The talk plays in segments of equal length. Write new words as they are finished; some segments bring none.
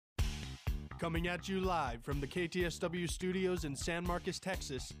Coming at you live from the KTSW studios in San Marcos,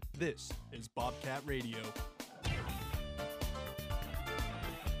 Texas, this is Bobcat Radio.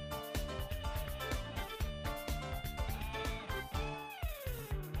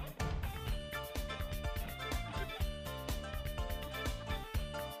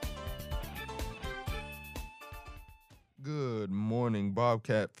 Good morning,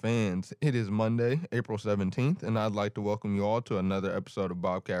 Bobcat fans. It is Monday, April 17th, and I'd like to welcome you all to another episode of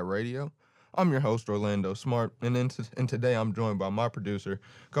Bobcat Radio. I'm your host, Orlando Smart, and today I'm joined by my producer,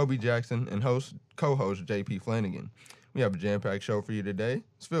 Koby Jackson, and co-host, JP Flanagan. We have a jam-packed show for you today.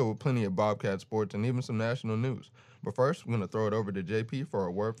 It's filled with plenty of Bobcat sports and even some national news. But first, we're going to throw it over to JP for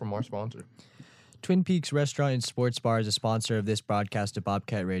a word from our sponsor. Twin Peaks Restaurant and Sports Bar is a sponsor of this broadcast of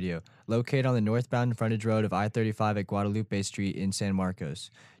Bobcat Radio, located on the northbound frontage road of I-35 at Guadalupe Street in San Marcos.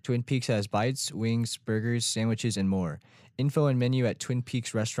 Twin Peaks has bites, wings, burgers, sandwiches, and more. Info and menu at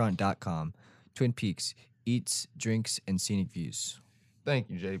twinpeaksrestaurant.com. Twin Peaks, eats, drinks, and scenic views. Thank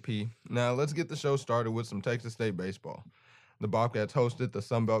you, JP. Now, let's get the show started with some Texas State baseball. The Bobcats hosted the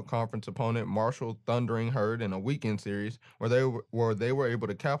Sunbelt Conference opponent Marshall Thundering Herd in a weekend series where they were able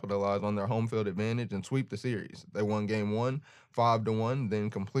to capitalize on their home field advantage and sweep the series. They won Game 1, 5-1, then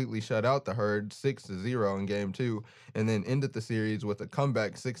completely shut out the Herd 6-0 in Game 2, and then ended the series with a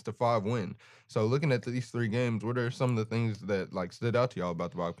comeback 6-5 win. So looking at these three games, what are some of the things that stood out to y'all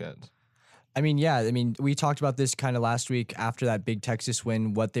about the Bobcats? We talked about this kind of last week after that big Texas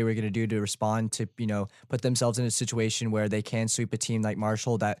win, what they were going to do to respond to, put themselves in a situation where they can sweep a team like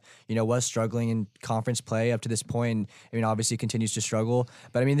Marshall that, was struggling in conference play up to this point and, obviously continues to struggle.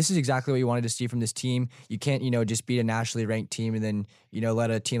 But, this is exactly what you wanted to see from this team. You can't, just beat a nationally ranked team and then,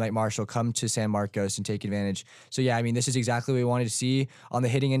 let a team like Marshall come to San Marcos and take advantage. So, this is exactly what we wanted to see on the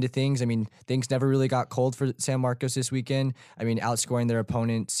hitting end of things. Things never really got cold for San Marcos this weekend. Outscoring their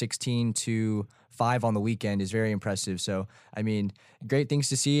opponent 16-5 on the weekend is very impressive. So, great things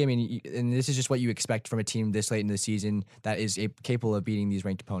to see. And this is just what you expect from a team this late in the season that is capable of beating these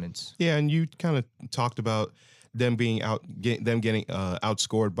ranked opponents. Yeah, and you kind of talked about them getting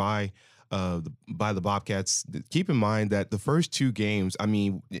outscored by the Bobcats. Keep in mind that the first two games,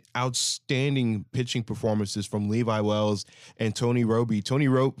 outstanding pitching performances from Levi Wells and Tony Roby.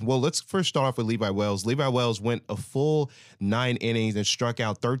 Well, let's first start off with Levi Wells. Levi Wells went a full 9 innings and struck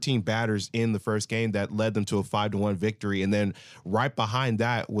out 13 batters in the first game that led them to a 5-1 victory. And then right behind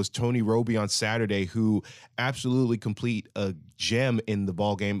that was Tony Roby on Saturday, who absolutely complete a gem in the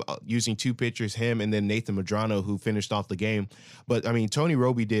ball game, using two pitchers, him and then Nathan Medrano, who finished off the game. But Tony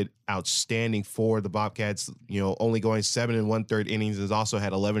Roby did outstanding for the Bobcats, only going 7 1/3 innings, and also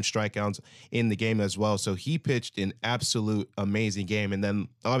had 11 strikeouts in the game as well. So he pitched an absolute amazing game. And then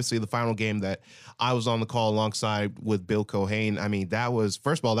obviously the final game that I was on the call alongside with Bill Cohane, that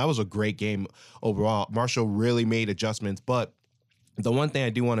was a great game overall. Marshall really made adjustments, but the one thing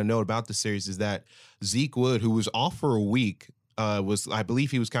I do want to note about the series is that Zeke Wood, who was off for a week, I believe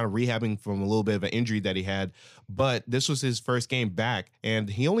he was kind of rehabbing from a little bit of an injury that he had, but this was his first game back, and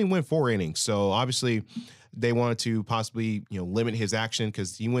he only went 4 innings. So obviously they wanted to possibly, limit his action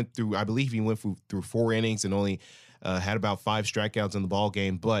because he went through 4 innings and only had about 5 strikeouts in the ball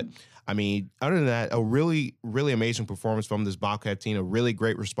game. But other than that, a really, really amazing performance from this Bobcat team. A really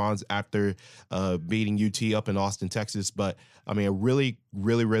great response after beating UT up in Austin, Texas. But a really,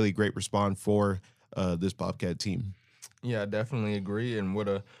 really, really great response for this Bobcat team. Yeah, I definitely agree, and what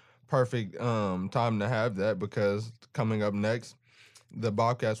a perfect time to have that, because coming up next, the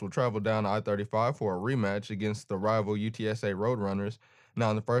Bobcats will travel down I-35 for a rematch against the rival UTSA Roadrunners.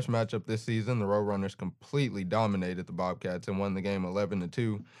 Now, in the first matchup this season, the Roadrunners completely dominated the Bobcats and won the game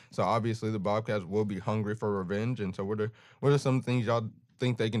 11-2. So obviously the Bobcats will be hungry for revenge, and so what are some things y'all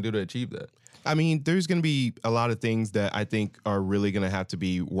think they can do to achieve that? There's going to be a lot of things that I think are really going to have to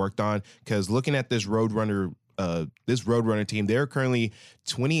be worked on, because looking at this Roadrunner team, they're currently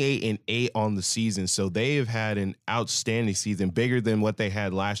 28-8 on the season. So they have had an outstanding season, bigger than what they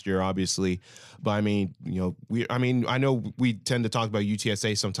had last year, obviously. But I know we tend to talk about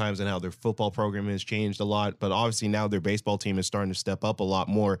UTSA sometimes and how their football program has changed a lot, but obviously now their baseball team is starting to step up a lot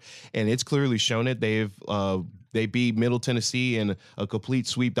more, and it's clearly shown it. They beat Middle Tennessee in a complete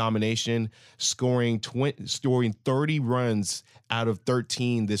sweep domination, scoring 30 runs out of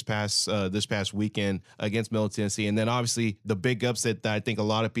 13 this past weekend against Middle Tennessee. And then obviously the big upset that I think a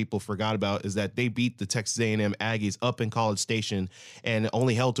lot of people forgot about is that they beat the Texas A&M Aggies up in College Station and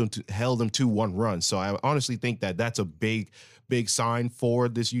only held them to 1 run. So I honestly think that that's a big sign for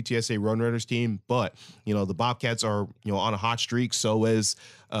this UTSA Roadrunners team. But the Bobcats are on a hot streak. So is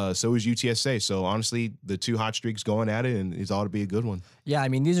So is UTSA. So honestly, the two hot streaks going at it, and it's ought to be a good one. Yeah, I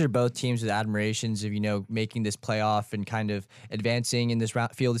mean, these are both teams with admirations of, making this playoff and kind of advancing in this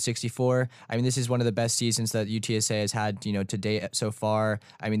field of 64. I mean, this is one of the best seasons that UTSA has had, to date so far.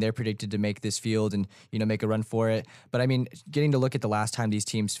 I mean, they're predicted to make this field and, make a run for it. But I mean, getting to look at the last time these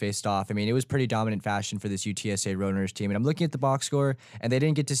teams faced off, I mean, it was pretty dominant fashion for this UTSA Roadrunners team. And I'm looking at the box score, and they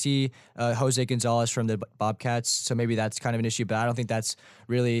didn't get to see Jose Gonzalez from the Bobcats. So maybe that's kind of an issue, but I don't think that's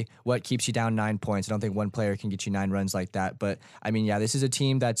really what keeps you down 9 points. I don't think one player can get you 9 runs like that. But I mean, yeah, this is a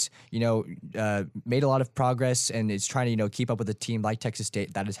team that's, made a lot of progress and is trying to, keep up with a team like Texas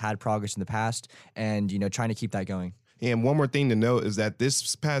State that has had progress in the past and, trying to keep that going. And one more thing to note is that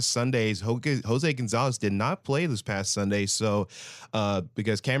this past Sunday's Jose Gonzalez did not play this past Sunday. So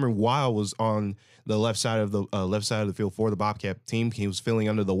because Cameron Weil was on the left side of the field for the Bobcat team, he was feeling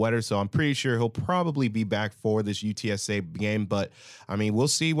under the weather. So I'm pretty sure he'll probably be back for this UTSA game. But I mean, we'll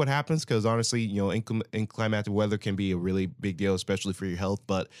see what happens because honestly, inclement weather can be a really big deal, especially for your health.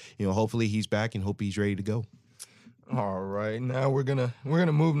 But hopefully he's back and hope he's ready to go. All right, now we're gonna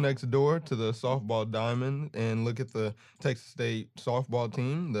move next door to the softball diamond and look at the Texas State softball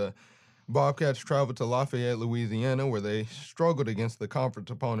team. The Bobcats traveled to Lafayette, Louisiana, where they struggled against the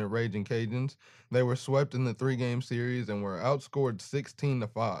conference opponent Ragin Cajuns. They were swept in the 3-game series and were outscored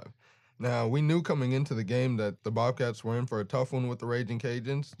 16-5. Now, we knew coming into the game that the Bobcats were in for a tough one with the Ragin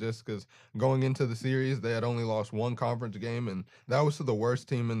Cajuns, just because going into the series, they had only lost one conference game, and that was to the worst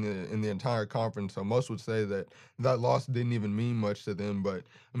team in the entire conference. So most would say that loss didn't even mean much to them. But,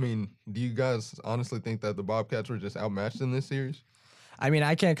 I mean, do you guys honestly think that the Bobcats were just outmatched in this series? I mean,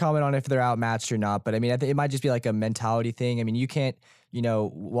 I can't comment on if they're outmatched or not, but I mean, I think it might just be like a mentality thing. I mean, you can't,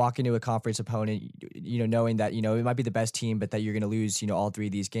 walk into a conference opponent, knowing that, it might be the best team, but that you're going to lose, all 3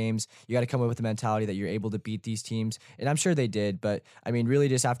 of these games. You got to come up with the mentality that you're able to beat these teams. And I'm sure they did. But I mean, really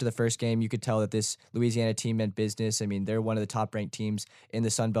just after the first game, you could tell that this Louisiana team meant business. I mean, they're one of the top ranked teams in the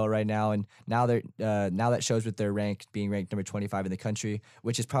Sun Belt right now. And now now that shows with their being ranked number 25 in the country,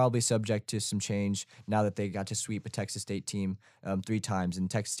 which is probably subject to some change now that they got to sweep a Texas State team 3 times. And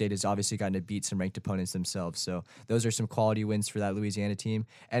Texas State has obviously gotten to beat some ranked opponents themselves. So those are some quality wins for that Louisiana team.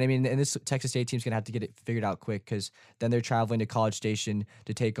 And I mean, and this Texas State team's going to have to get it figured out quick because then they're traveling to College Station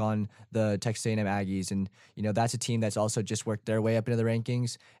to take on the Texas A&M Aggies. And, that's a team that's also just worked their way up into the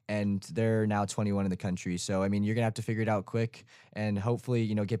rankings, and they're now 21 in the country. So, I mean, you're going to have to figure it out quick and hopefully,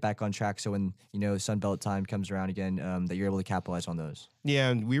 get back on track so when, Sun Belt time comes around again, that you're able to capitalize on those. Yeah,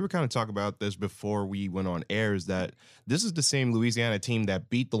 and we were kind of talking about this before we went on air, is that this is the same Louisiana team that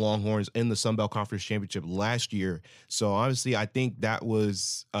beat the Longhorns in the Sun Belt Conference Championship last year. So honestly, I think that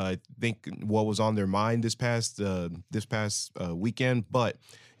was what was on their mind this past weekend. But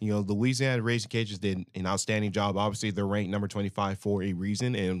the Louisiana Ragin Cajuns did an outstanding job. Obviously, they're ranked number 25 for a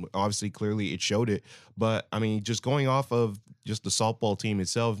reason, and obviously, clearly, it showed it. But I mean, just going off of just the softball team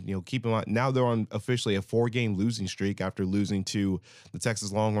itself, keep in mind now they're on officially a 4-game losing streak after losing to the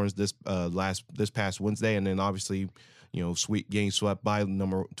Texas Longhorns this past Wednesday, and then obviously, getting swept by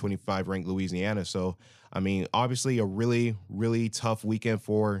number 25 ranked Louisiana. So I mean, obviously, a really, really tough weekend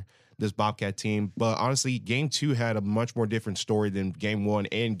for this Bobcat team. But honestly, game 2 had a much more different story than game 1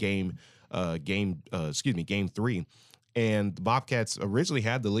 and game 3. And the Bobcats originally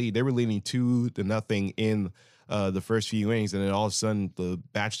had the lead. They were leading 2-0 in the first few innings, and then all of a sudden the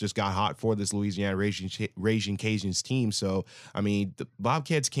batch just got hot for this Louisiana Ragin Cajuns team. So, I mean, the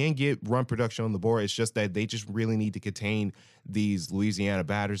Bobcats can get run production on the board. It's just that they just really need to contain these Louisiana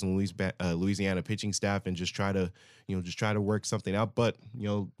batters and Louisiana pitching staff and just try to work something out. But,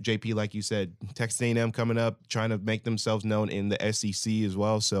 JP, like you said, Texas A&M coming up, trying to make themselves known in the SEC as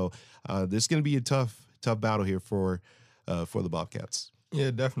well. So this is going to be a tough battle here for the Bobcats. Yeah,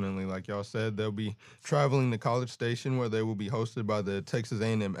 definitely. Like y'all said, they'll be traveling to College Station, where they will be hosted by the Texas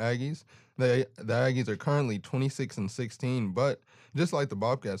A&M Aggies. The Aggies are currently 26-16, but just like the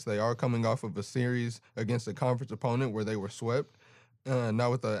Bobcats, they are coming off of a series against a conference opponent where they were swept.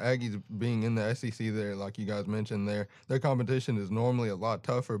 Now with the Aggies being in the SEC there, like you guys mentioned, their competition is normally a lot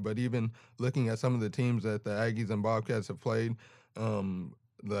tougher. But even looking at some of the teams that the Aggies and Bobcats have played, matchups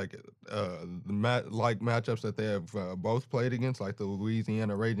that they have both played against, like the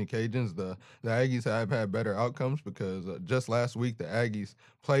Louisiana Ragin Cajuns, the Aggies have had better outcomes because just last week the Aggies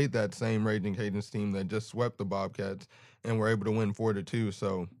played that same Ragin Cajuns team that just swept the Bobcats and were able to win 4-2.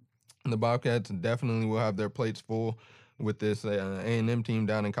 So the Bobcats definitely will have their plates full with this A&M team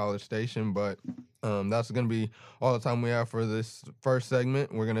down in College Station. But That's going to be all the time we have for this first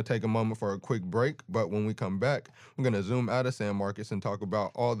segment. We're going to take a moment for a quick break, but when we come back, we're going to zoom out of San Marcos and talk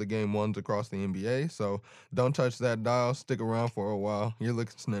about all the game ones across the NBA. So don't touch that dial. Stick around for a while. You're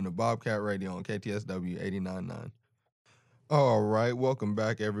listening to Bobcat Radio on KTSW 89.9. All right, welcome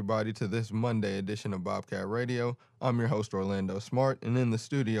back, everybody, to this Monday edition of Bobcat Radio. I'm your host, Orlando Smart, and in the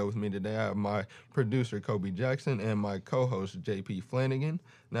studio with me today, I have my producer, Koby Jackson, and my co-host, JP Flanagan.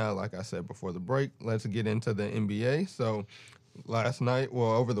 Now, like I said before the break, let's get into the NBA. So last night,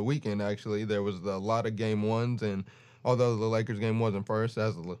 well, over the weekend, actually, there was a lot of game ones, and although the Lakers game wasn't first,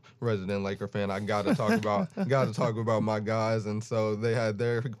 as a resident Laker fan, I got to talk about my guys, and so they had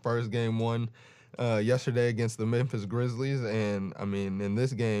their first game one yesterday against the Memphis Grizzlies, and I mean, in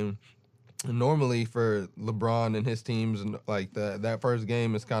this game, normally for LeBron and his teams, like that first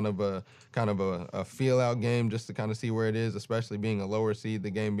game is kind of a feel out game just to kind of see where it is, especially being a lower seed, the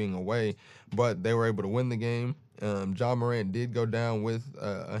game being away. But they were able to win the game. Ja Morant did go down with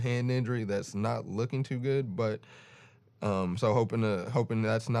a hand injury that's not looking too good, but so hoping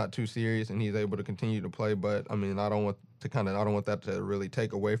that's not too serious and he's able to continue to play. But I mean, I don't want that to really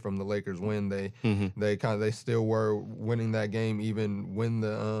take away from the Lakers win. They still were winning that game even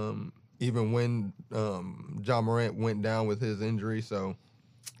when Ja Morant went down with his injury. So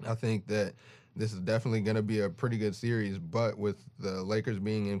I think that this is definitely going to be a pretty good series. But with the Lakers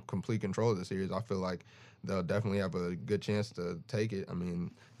being in complete control of the series, I feel like they'll definitely have a good chance to take it. I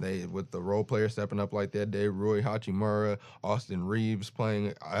mean, with the role players stepping up like that day, Rui Hachimura, Austin Reeves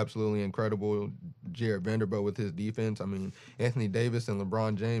playing absolutely incredible, Jared Vanderbilt with his defense. I mean, Anthony Davis and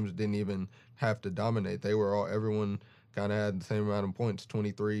LeBron James didn't even have to dominate. Everyone kind of had the same amount of points,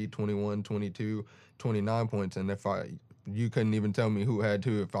 23, 21, 22, 29 points. And you couldn't even tell me who had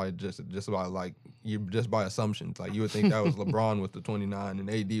to if I just by assumptions. Like, you would think that was LeBron with the 29 and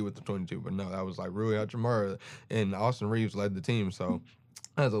AD with the 22, but no, that was like Rui Hachimura and Austin Reeves led the team. So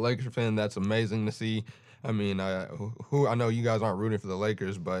as a Lakers fan, that's amazing to see. I mean, I know you guys aren't rooting for the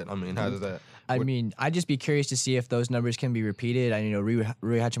Lakers, but I mean, how does that? I mean, I'd just be curious to see if those numbers can be repeated. I know Rui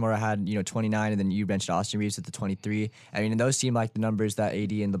Hachimura had 29, and then you mentioned Austin Reeves at the 23. I mean, and those seem like the numbers that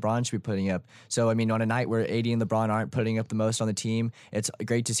AD and LeBron should be putting up. So I mean, on a night where AD and LeBron aren't putting up the most on the team, it's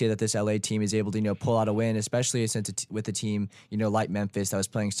great to see that this LA team is able to pull out a win, especially since with a team like Memphis that was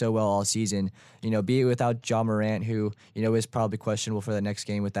playing so well all season. Be it without Ja Morant, who is probably questionable for the next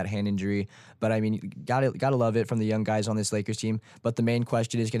game with that hand injury. But I mean, gotta love it from the young guys on this Lakers team. But the main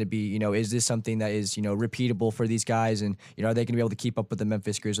question is going to be, is this something that is repeatable for these guys, and are they going to be able to keep up with the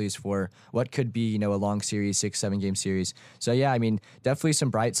Memphis Grizzlies for what could be a long series, 6-7 game series? So yeah, I mean, definitely some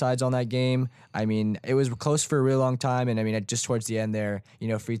bright sides on that game. I mean, it was close for a really long time, and I mean, just towards the end there,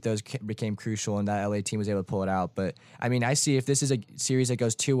 free throws became crucial, and that LA team was able to pull it out. But I mean, I see if this is a series that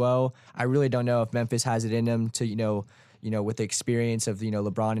goes 2-0, I really don't know if Memphis has it in them to with the experience of,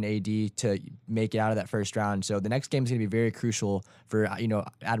 LeBron and AD to make it out of that first round. So the next game is going to be very crucial for,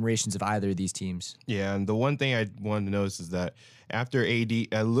 admirations of either of these teams. Yeah, and the one thing I wanted to notice is that after AD,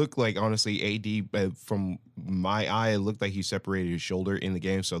 it looked like, honestly, AD, from my eye, it looked like he separated his shoulder in the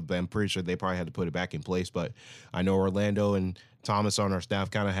game. So I'm pretty sure they probably had to put it back in place. But I know Orlando and Thomas on our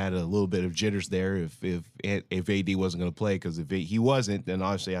staff kind of had a little bit of jitters there if AD wasn't going to play, because if he wasn't, then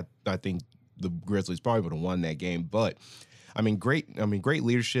obviously I think the Grizzlies probably would have won that game. But great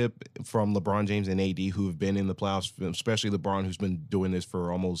leadership from LeBron James and AD, who have been in the playoffs, especially LeBron, who's been doing this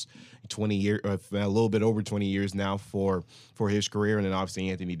for almost 20 years, a little bit over 20 years now for his career. And then obviously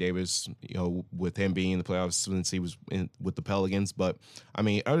Anthony Davis, with him being in the playoffs since he was with the Pelicans. But I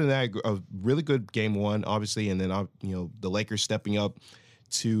mean, other than that, a really good game one, obviously. And then, the Lakers stepping up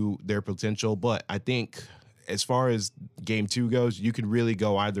to their potential. But I think, as far as game two goes, you could really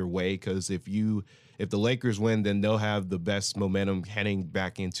go either way, because if the Lakers win, then they'll have the best momentum heading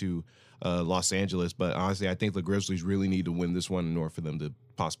back into Los Angeles. But honestly, I think the Grizzlies really need to win this one in order for them to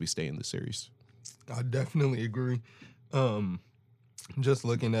possibly stay in the series. I definitely agree. Just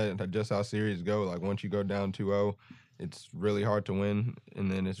looking at just how series go, like once you go down 2-0, it's really hard to win,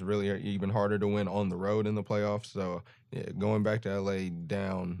 and then it's really even harder to win on the road in the playoffs. So yeah, going back to LA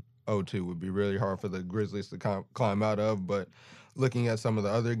down 0-2 would be really hard for the Grizzlies to climb out of. But looking at some of the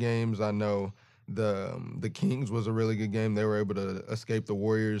other games, I know the Kings was a really good game. They were able to escape the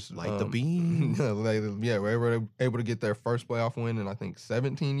Warriors. Like the beam. They were able to get their first playoff win in, I think,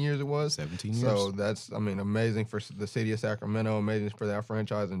 17 years it was. 17 years. So that's, amazing for the city of Sacramento, amazing for that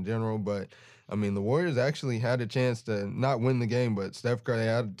franchise in general. But I mean, the Warriors actually had a chance to not win the game, but Steph Curry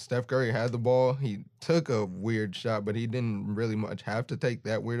had the ball. He took a weird shot, but he didn't really much have to take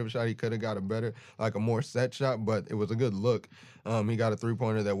that weird of a shot. He could have got a more set shot, but it was a good look. He got a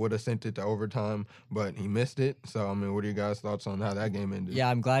three-pointer that would have sent it to overtime, but he missed it. So, I mean, what are you guys' thoughts on how that game ended?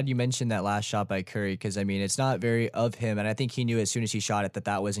 Yeah, I'm glad you mentioned that last shot by Curry because, I mean, it's not very of him, and I think he knew as soon as he shot it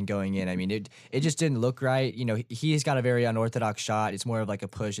that wasn't going in. I mean, it just didn't look right. You know, he's got a very unorthodox shot. It's more of like a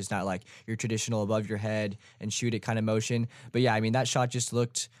push. It's not like your traditional above your head and shoot it kind of motion. But, yeah, I mean, that shot just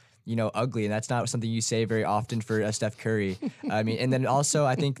looked ugly, and that's not something you say very often for Steph Curry. I mean, and then also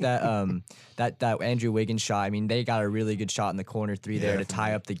I think that that Andrew Wiggins shot, I mean, they got a really good shot in the corner three there to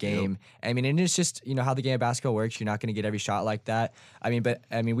tie up the game. Yep. I mean, and it's just, how the game of basketball works. You're not going to get every shot like that. I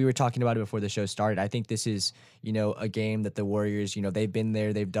mean, we were talking about it before the show started. I think this is, a game that the Warriors, they've been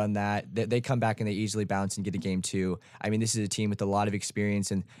there, they've done that. They come back and they easily bounce and get a game too. I mean, this is a team with a lot of experience,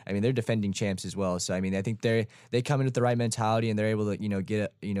 and I mean, they're defending champs as well. So I mean, I think they come in with the right mentality, and they're able to,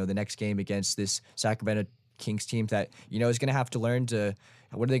 get the next game against this Sacramento Kings team that, is going to have to learn to,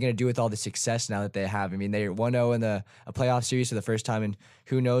 what are they going to do with all the success now that they have? I mean, they're 1-0 in a playoff series for the first time in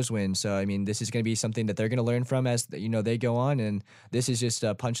who knows when. So, I mean, this is going to be something that they're going to learn from as, they go on. And this is just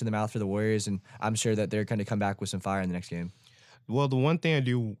a punch in the mouth for the Warriors. And I'm sure that they're going to come back with some fire in the next game. Well, the one thing I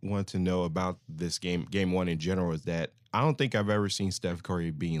do want to know about this game one in general, is that I don't think I've ever seen Steph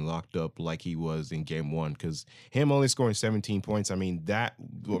Curry being locked up like he was in game one, because him only scoring 17 points,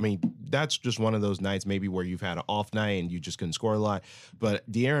 that's just one of those nights maybe where you've had an off night and you just couldn't score a lot. But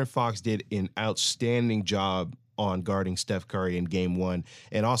De'Aaron Fox did an outstanding job on guarding Steph Curry in game one.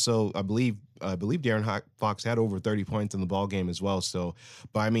 And also, I believe De'Aaron Fox had over 30 points in the ball game as well. So,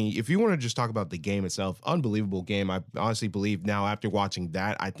 but I mean, if you want to just talk about the game itself, unbelievable game. I honestly believe now, after watching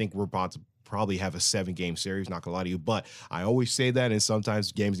that, I think we're about to probably have a 7-game series, not gonna lie to you. But I always say that, and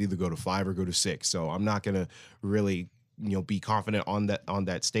sometimes games either go to 5 or go to 6. So I'm not gonna really, be confident on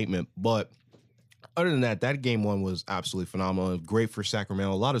that statement. But other than that game one was absolutely phenomenal. Great for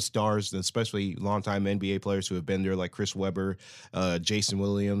Sacramento. A lot of stars, especially longtime NBA players who have been there, like Chris Webber, Jason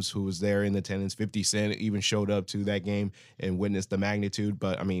Williams, who was there in attendance. 50 Cent even showed up to that game and witnessed the magnitude.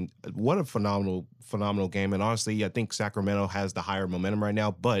 But, I mean, what a phenomenal game. And honestly, I think Sacramento has the higher momentum right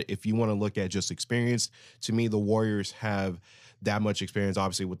now. But if you want to look at just experience, to me, the Warriors have that much experience,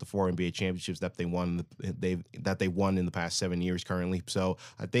 obviously, with the 4 NBA championships that they won in the past 7 years currently. So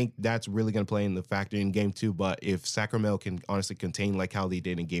I think that's really going to play in the factor in game 2. But if Sacramento can honestly contain like how they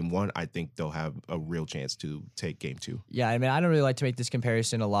did in game 1, I think they'll have a real chance to take game 2. Yeah, I mean, I don't really like to make this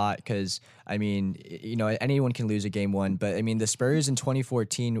comparison a lot because, I mean, anyone can lose a game 1. But, I mean, the Spurs in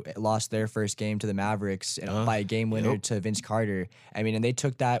 2014 lost their first game to the Mavericks by a game winner to Vince Carter. I mean, and they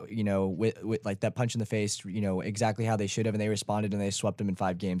took that, with like that punch in the face, exactly how they should have, and they responded and they swept them in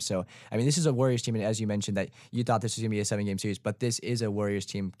 5 games. So, I mean, this is a Warriors team, and as you mentioned, that you thought this was going to be a 7-game series, but this is a Warriors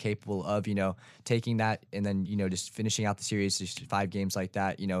team capable of, taking that and then, just finishing out the series, just 5 games like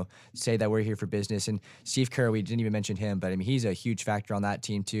that, say that we're here for business. And Steve Kerr, we didn't even mention him, but I mean, he's a huge factor on that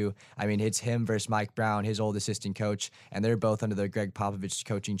team too. I mean, it's him versus Mike Brown, his old assistant coach, and they're both under the Greg Popovich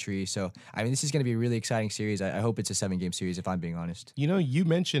coaching tree. So, I mean, this is going to be a really exciting series. I hope it's a 7-game series, if I'm being honest. You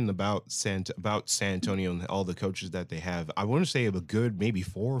mentioned about San Antonio and all the coaches that they have. I want to say a good maybe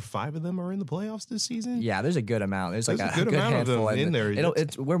 4 or 5 of them are in the playoffs this season. Yeah, there's a good amount. There's like a good amount handful of them in there.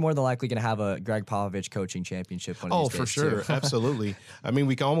 We're more than likely going to have a Greg Popovich coaching championship one of these days, for sure. too. Absolutely. I mean,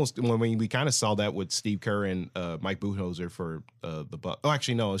 we kind of saw that with Steve Kerr and Mike Budenholzer for the Bucks. Oh,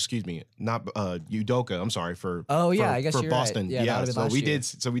 actually, no, excuse me, not Udoka. I'm sorry for. Oh yeah, I guess for you're Boston. Right. Yeah, so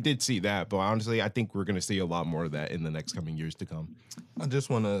we did see that, but honestly, I think we're going to see a lot more of that in the next coming years to come. I just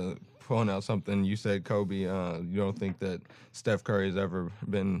want to point out something you said, Kobe. You don't think that Steph Curry has ever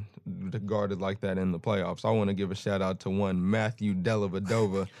been guarded like that in the playoffs. I want to give a shout out to one Matthew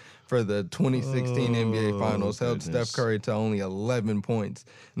Dellavedova for the 2016 NBA Finals. Held Steph Curry to only 11 points.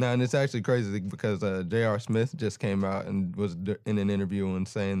 Now, and it's actually crazy because J.R. Smith just came out and was in an interview and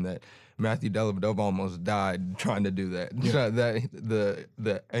saying that Matthew Dellavedova almost died trying to do that. Yeah.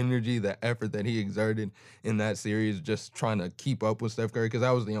 The energy, the effort that he exerted in that series, just trying to keep up with Steph Curry, because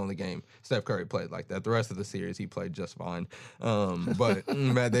that was the only game Steph Curry played like that. The rest of the series, he played just fine. But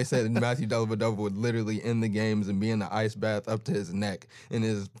they said Matthew Dellavedova would literally end the games and be in the ice bath up to his neck, and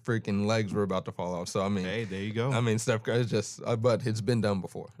his freaking legs were about to fall off. So, I mean, hey, there you go. I mean, Steph Curry is just, but it's been done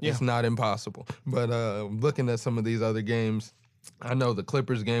before. Yeah. It's not impossible. But looking at some of these other games, I know the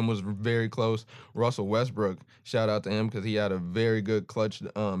Clippers game was very close. Russell Westbrook, shout out to him because he had a very good clutch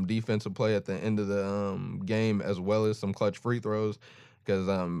defensive play at the end of the game, as well as some clutch free throws. because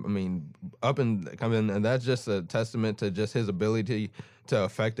I mean, up and coming, and that's just a testament to just his ability to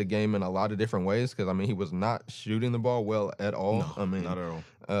affect the game in a lot of different ways. Because I mean, he was not shooting the ball well at all. No, I mean, not at all.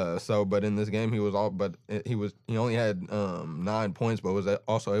 But in this game, he only had 9 points, but was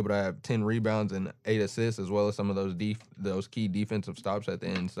also able to have 10 rebounds and 8 assists, as well as some of those key defensive stops at the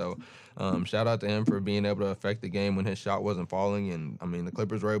end. So, shout out to him for being able to affect the game when his shot wasn't falling. And I mean, the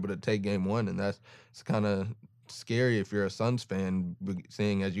Clippers were able to take game one, and it's kind of scary if you're a Suns fan,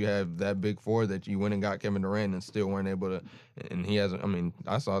 seeing as you have that big four that you went and got Kevin Durant and still weren't able to. And he hasn't. I mean,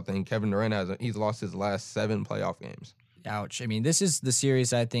 I saw a thing. Kevin Durant he's lost his last 7 playoff games. Ouch. I mean, this is the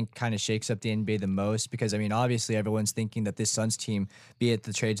series I think kind of shakes up the NBA the most because, I mean, obviously everyone's thinking that this Suns team, be it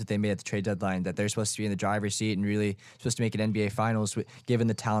the trades that they made at the trade deadline, that they're supposed to be in the driver's seat and really supposed to make an NBA Finals given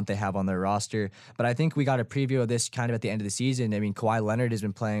the talent they have on their roster. But I think we got a preview of this kind of at the end of the season. I mean, Kawhi Leonard has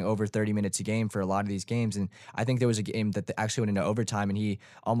been playing over 30 minutes a game for a lot of these games, and I think there was a game that actually went into overtime and he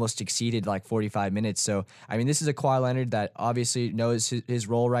almost exceeded like 45 minutes. So, I mean, this is a Kawhi Leonard that obviously knows his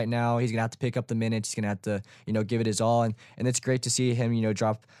role right now. He's going to have to pick up the minutes. He's going to have to, give it his all. And it's great to see him,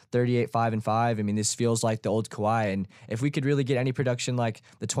 drop 38, 5 and 5. I mean, this feels like the old Kawhi. And if we could really get any production like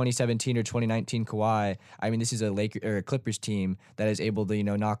the 2017 or 2019 Kawhi, I mean, this is a Clippers team that is able to,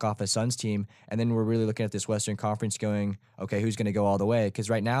 knock off a Suns team. And then we're really looking at this Western Conference going, okay, who's going to go all the way? Because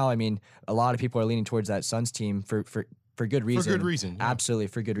right now, I mean, a lot of people are leaning towards that Suns team for good reason. For good reason. Yeah. Absolutely,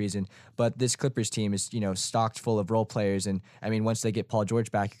 for good reason. But this Clippers team is, stocked full of role players. And, I mean, once they get Paul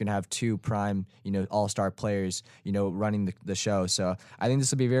George back, you're going to have 2 prime, all-star players, running the show. So I think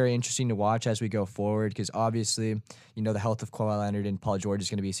this will be very interesting to watch as we go forward because, obviously, the health of Kawhi Leonard and Paul George is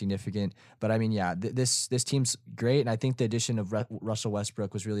going to be significant. But, I mean, yeah, this team's great. And I think the addition of Russell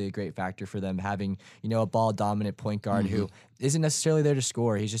Westbrook was really a great factor for them, having, a ball-dominant point guard who isn't necessarily there to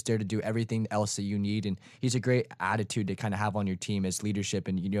score. He's just there to do everything else that you need. And he's a great attitude to kind of have on your team as leadership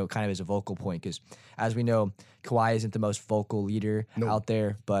and, kind of as a vocal point. Because as we know, Kawhi isn't the most vocal leader out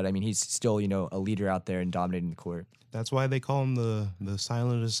there. But, I mean, he's still, a leader out there and dominating the court. That's why they call him the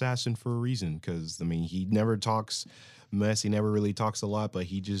silent assassin for a reason. Because, I mean, he never talks mess. He never really talks a lot, but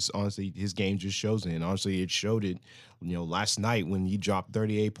he just, honestly, his game just shows it. And honestly, it showed it, last night when he dropped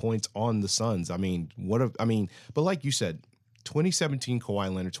 38 points on the Suns. I mean, but like you said, 2017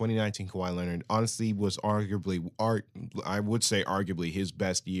 Kawhi Leonard, 2019 Kawhi Leonard, honestly was arguably his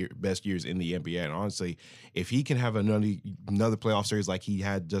best years in the NBA. And honestly, if he can have another playoff series like he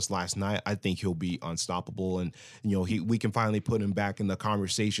had just last night, I think he'll be unstoppable. And we can finally put him back in the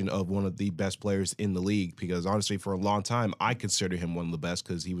conversation of one of the best players in the league. Because honestly, for a long time, I consider him one of the best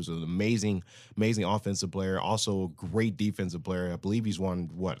because he was an amazing offensive player, also a great defensive player. I believe he's won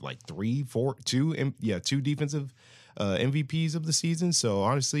two defensive MVPs of the season. So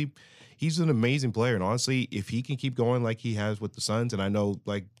honestly, he's an amazing player. And honestly, if he can keep going like he has with the Suns, and I know,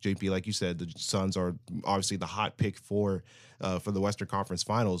 like JP, like you said, the Suns are obviously the hot pick for the Western Conference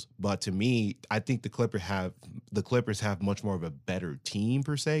Finals. But to me, I think the Clippers have much more of a better team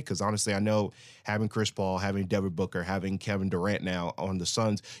per se. Because honestly, I know having Chris Paul, having Devin Booker, having Kevin Durant now on the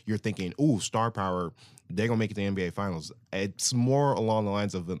Suns, you're thinking, ooh, star power. They're going to make it to the NBA Finals. It's more along the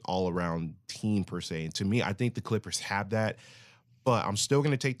lines of an all-around team, per se. And to me, I think the Clippers have that. But I'm still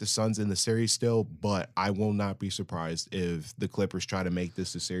going to take the Suns in the series still, but I will not be surprised if the Clippers try to make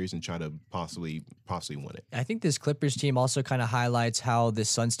this a series and try to possibly win it. I think this Clippers team also kind of highlights how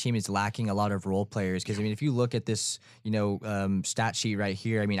this Suns team is lacking a lot of role players. Because, I mean, if you look at this, stat sheet right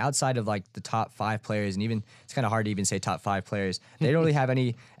here, I mean, outside of like the top 5 players, and even it's kind of hard to even say top 5 players, they don't really have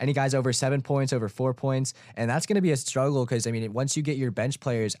any guys over 7 points, over 4 points. And that's going to be a struggle because, I mean, once you get your bench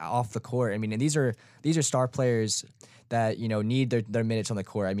players off the court, I mean, and these are star players that, need their minutes on the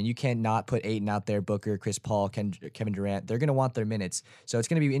court. I mean, you can't not put Ayton out there, Booker, Chris Paul, Kevin Durant. They're going to want their minutes. So it's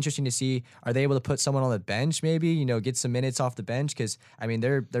going to be interesting to see, are they able to put someone on the bench maybe, get some minutes off the bench? Because, I mean,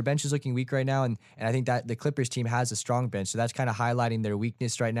 their bench is looking weak right now, and I think that the Clippers team has a strong bench. So that's kind of highlighting their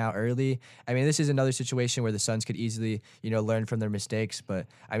weakness right now early. I mean, this is another situation where the Suns could easily, learn from their mistakes. But,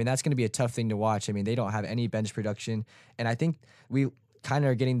 I mean, that's going to be a tough thing to watch. I mean, they don't have any bench production. And I think we kind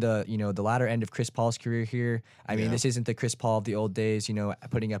of are getting the the latter end of Chris Paul's career here. I mean, this isn't the Chris Paul of the old days,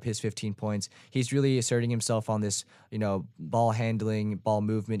 putting up his 15 points. He's really asserting himself on this, ball handling, ball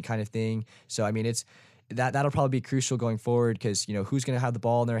movement kind of thing. So, I mean, that'll probably be crucial going forward because, who's going to have the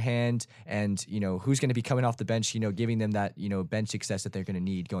ball in their hand and, who's going to be coming off the bench, giving them that, bench success that they're going to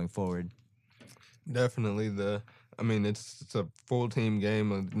need going forward. Definitely it's a full team game.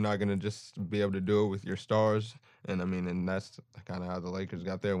 You're not going to just be able to do it with your stars. And that's kind of how the Lakers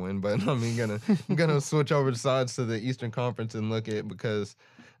got their win. But I'm gonna switch over the sides to the Eastern Conference and look at, because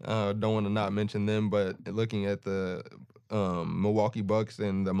don't want to not mention them, but looking at the Milwaukee Bucks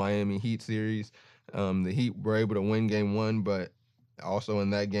and the Miami Heat series. The Heat were able to win game 1, but also in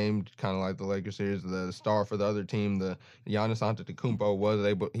that game, kind of like the Lakers series, the star for the other team, the Giannis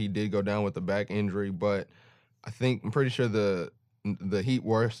Antetokounmpo he did go down with a back injury, but I'm pretty sure the Heat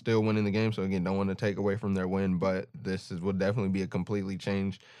were still winning the game. So again, don't want to take away from their win, but will definitely be a completely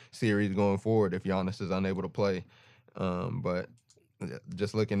changed series going forward if Giannis is unable to play. But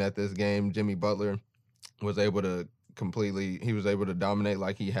just looking at this game, Jimmy Butler was able to dominate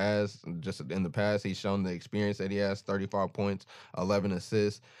like he has just in the past. He's shown the experience that he has, 35 points, 11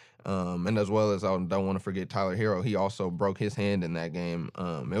 assists. And as well as, I don't want to forget Tyler Hero. He also broke his hand in that game.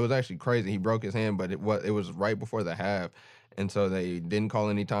 It was actually crazy. He broke his hand, but it was right before the half. And so they didn't call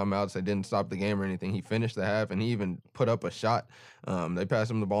any timeouts. They didn't stop the game or anything. He finished the half, and he even put up a shot. They passed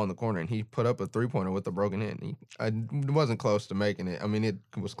him the ball in the corner, and he put up a three-pointer with a broken hand. He wasn't close to making it. I mean, it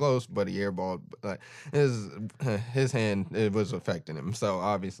was close, but he airballed. But his hand, it was affecting him. So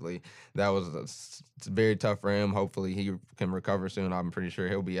obviously that was it's very tough for him. Hopefully he can recover soon. I'm pretty sure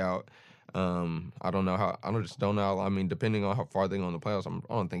he'll be out. I don't know. I mean, depending on how far they go in the playoffs,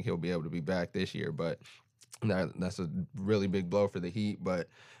 I don't think he'll be able to be back this year, but that's a really big blow for the Heat. But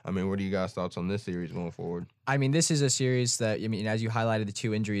I mean, what are you guys' thoughts on this series going forward? I mean, this is a series that, I mean, as you highlighted the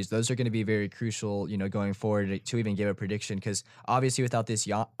two injuries, those are going to be very crucial, going forward to even give a prediction. Because obviously, without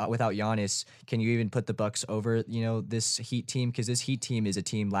Giannis, can you even put the Bucks over, this Heat team? Because this Heat team is a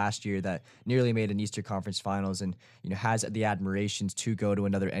team last year that nearly made an Eastern Conference Finals and has the admirations to go to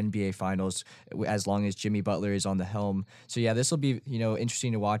another NBA Finals as long as Jimmy Butler is on the helm. So yeah, this will be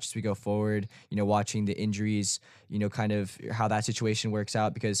interesting to watch as we go forward. Watching the injuries, kind of how that situation works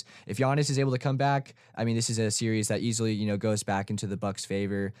out. Because if Giannis is able to come back, I mean, this is a series that easily, goes back into the Bucks'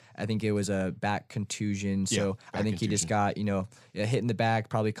 favor. I think it was a back contusion, so I think he just got, a hit in the back,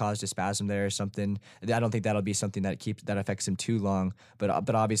 probably caused a spasm there or something. I don't think that'll be something that affects him too long, but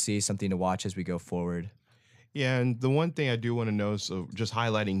obviously something to watch as we go forward. Yeah, and the one thing I do want to know, so just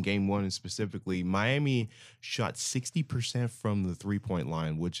highlighting game 1 and specifically, Miami shot 60% from the three-point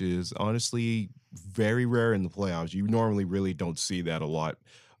line, which is honestly very rare in the playoffs. You normally really don't see that a lot.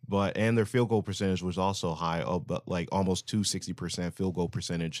 And their field goal percentage was also high, but like almost 60% field goal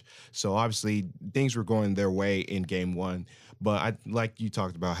percentage. So obviously things were going their way in game 1. But like you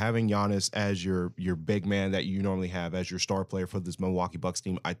talked about, having Giannis as your big man that you normally have as your star player for this Milwaukee Bucks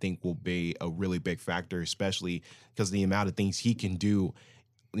team, I think will be a really big factor, especially because the amount of things he can do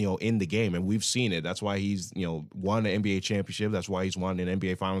in the game. And we've seen it. That's why he's, won an NBA championship. That's why he's won an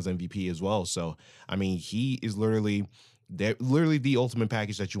NBA Finals MVP as well. So, I mean, he is literally the ultimate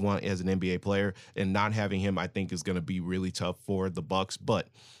package that you want as an NBA player, and not having him, I think, is going to be really tough for the Bucks. But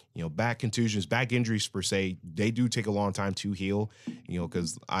back contusions, back injuries per se, they do take a long time to heal.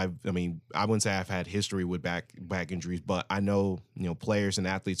 Because I wouldn't say I've had history with back injuries, but I know players and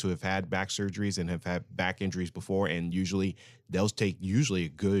athletes who have had back surgeries and have had back injuries before, and usually those take a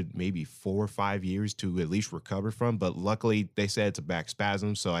good maybe 4 or 5 years to at least recover from. But luckily, they said it's a back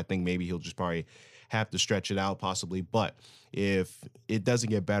spasm, so I think maybe he'll just probably have to stretch it out possibly. But if it doesn't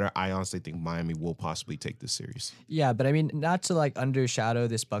get better, I honestly think Miami will possibly take this series. Yeah, but I mean, not to undershadow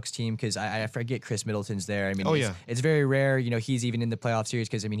this Bucks team, because I forget Chris Middleton's there. I mean, it's very rare, he's even in the playoff series,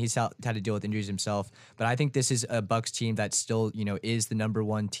 because I mean, he's had to deal with injuries himself. But I think this is a Bucks team that still, is the number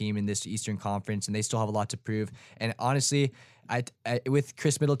one team in this Eastern Conference, and they still have a lot to prove. And honestly, with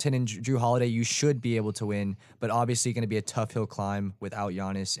Chris Middleton and Drew Holiday, you should be able to win, but obviously going to be a tough hill climb without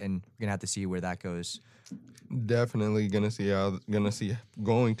Giannis, and we're going to have to see where that goes. Definitely going to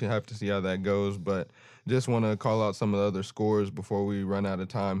have to see how that goes, but just want to call out some of the other scores before we run out of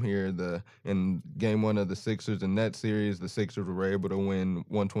time here. In game 1 of the Sixers and Nets series, the Sixers were able to win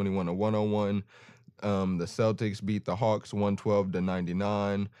 121-101. The Celtics beat the Hawks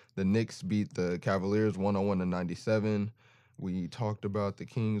 112-99. The Knicks beat the Cavaliers 101-97. We talked about the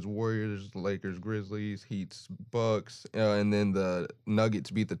Kings, Warriors, Lakers, Grizzlies, Heats, Bucks, and then the Nuggets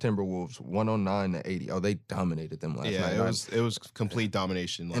beat the Timberwolves 109-80. Oh, they dominated them last night. Yeah, it was complete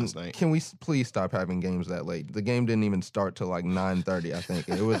domination last night. Can we please stop having games that late? The game didn't even start till like 9:30, I think.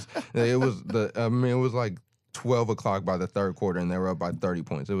 It was like 12 o'clock by the third quarter, and they were up by 30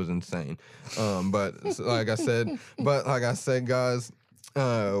 points. It was insane. But like I said, guys,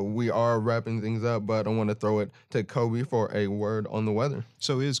 We are wrapping things up, but I want to throw it to Koby for a word on the weather.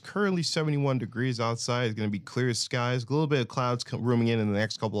 So it is currently 71 degrees outside. It's going to be clear skies, a little bit of clouds rooming in the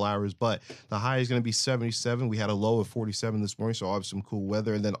next couple hours, but the high is going to be 77. We had a low of 47 this morning, so obviously some cool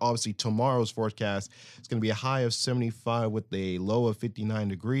weather. And then obviously tomorrow's forecast is going to be a high of 75 with a low of 59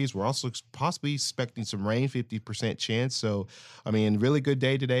 degrees. We're also possibly expecting some rain, 50% chance. So, I mean, really good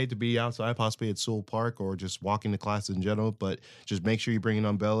day today to be outside, possibly at Sewell Park or just walking to class in general. But just make sure you bring an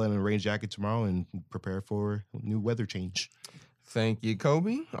umbrella and a rain jacket tomorrow and prepare for new weather change. Thank you,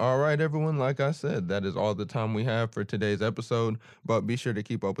 Koby. All right, everyone. Like I said, that is all the time we have for today's episode. But be sure to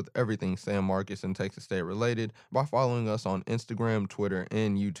keep up with everything San Marcos and Texas State related by following us on Instagram, Twitter,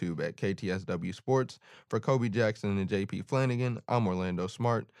 and YouTube at KTSW Sports. For Koby Jackson and JP Flanagan, I'm Orlando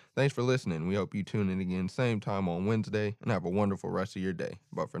Smart. Thanks for listening. We hope you tune in again same time on Wednesday and have a wonderful rest of your day.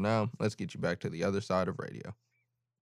 But for now, let's get you back to the other side of radio.